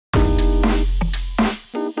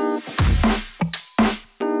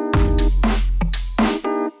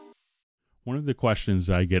of the questions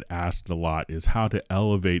I get asked a lot is how to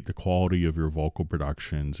elevate the quality of your vocal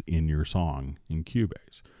productions in your song in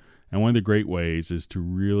Cubase. And one of the great ways is to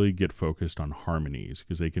really get focused on harmonies,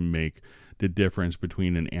 because they can make the difference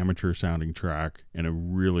between an amateur sounding track and a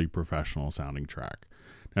really professional sounding track.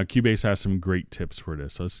 Now, Cubase has some great tips for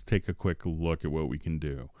this. So let's take a quick look at what we can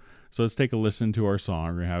do. So let's take a listen to our song.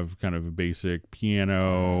 We're going to have kind of a basic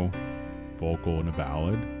piano, vocal, and a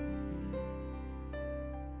ballad.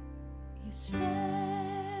 You stare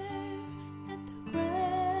at the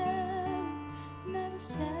ground, not a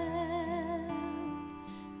sound.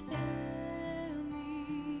 Tell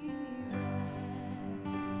me why.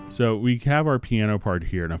 So we have our piano part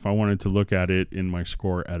here, and if I wanted to look at it in my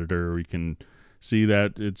score editor, we can see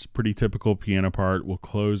that it's pretty typical piano part. We'll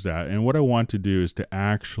close that, and what I want to do is to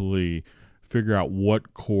actually figure out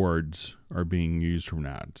what chords are being used from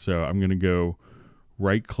that. So I'm going to go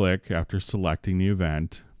right click after selecting the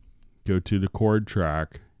event, go to the chord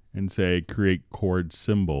track and say create chord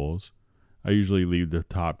symbols. I usually leave the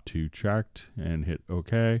top two checked and hit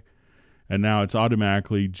OK. And now it's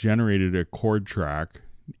automatically generated a chord track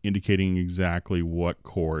indicating exactly what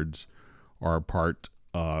chords are part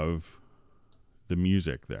of the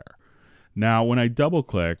music there. Now, when I double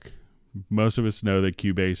click, most of us know that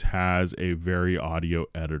Cubase has a VariAudio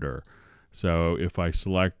editor. So if I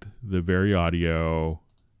select the VariAudio,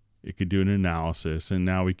 it could do an analysis, and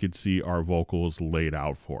now we could see our vocals laid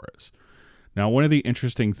out for us. Now, one of the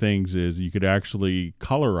interesting things is you could actually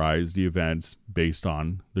colorize the events based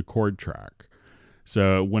on the chord track.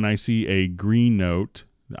 So when I see a green note,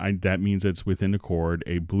 that means it's within the chord,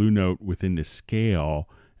 a blue note within the scale,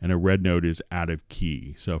 and a red note is out of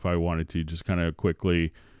key. So if I wanted to just kind of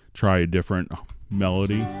quickly try a different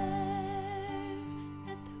melody.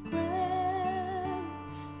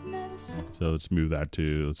 So let's move that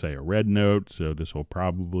to, let's say, a red note. So this will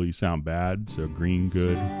probably sound bad. So green,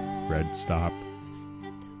 good, red, stop.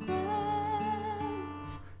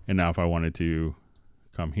 And now if I wanted to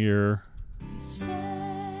come here.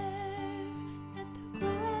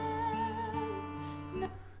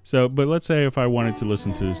 So, but let's say if I wanted to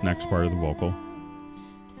listen to this next part of the vocal.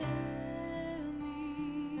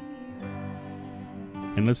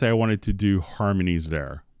 And let's say I wanted to do harmonies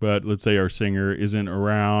there. But let's say our singer isn't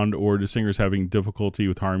around, or the singer's having difficulty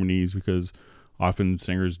with harmonies, because often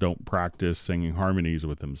singers don't practice singing harmonies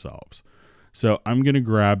with themselves. So I'm going to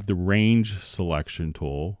grab the range selection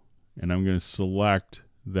tool, and I'm going to select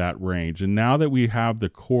that range. And now that we have the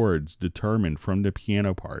chords determined from the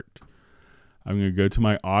piano part, I'm going to go to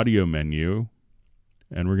my audio menu,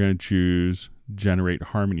 and we're going to choose generate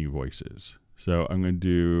harmony voices. So I'm going to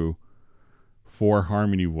do 4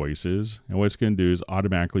 harmony voices, and what it's going to do is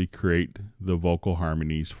automatically create the vocal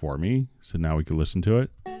harmonies for me. So now we can listen to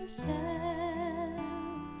it.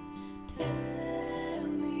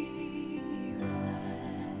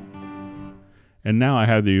 And now I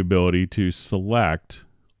have the ability to select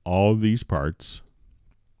all of these parts,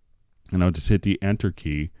 and I'll just hit the enter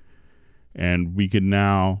key, and we can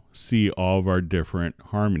now see all of our different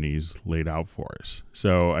harmonies laid out for us.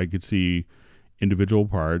 So I could see individual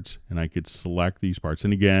parts, and I could select these parts.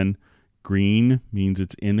 And again, green means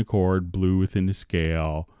it's in the chord, blue within the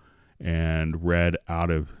scale, and red out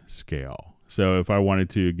of scale. So if I wanted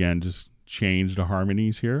to, again, just change the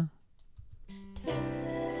harmonies here.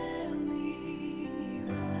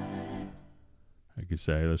 I could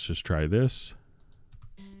say, let's just try this.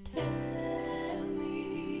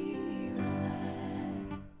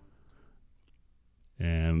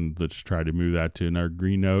 And let's try to move that to another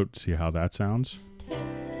green note, see how that sounds.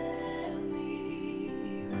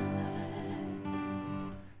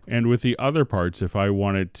 And with the other parts, if I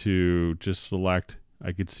wanted to just select,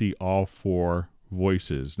 I could see all 4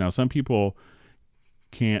 voices. Now, some people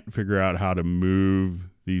can't figure out how to move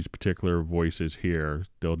these particular voices here.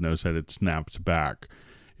 They'll notice that it snaps back.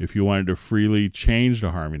 If you wanted to freely change the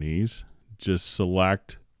harmonies, just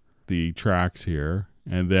select the tracks here.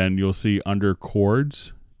 And then you'll see under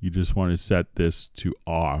chords, you just want to set this to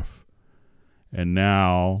off. And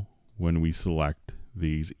now when we select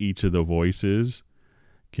these, each of the voices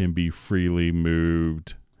can be freely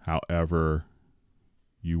moved however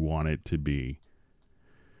you want it to be.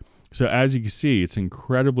 So as you can see, it's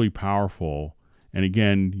incredibly powerful. And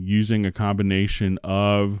again, using a combination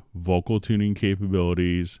of vocal tuning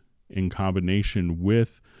capabilities in combination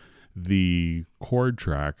with the chord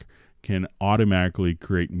track can automatically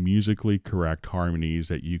create musically correct harmonies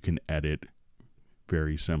that you can edit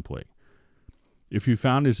very simply. If you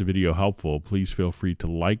found this video helpful, please feel free to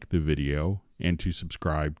like the video and to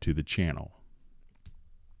subscribe to the channel.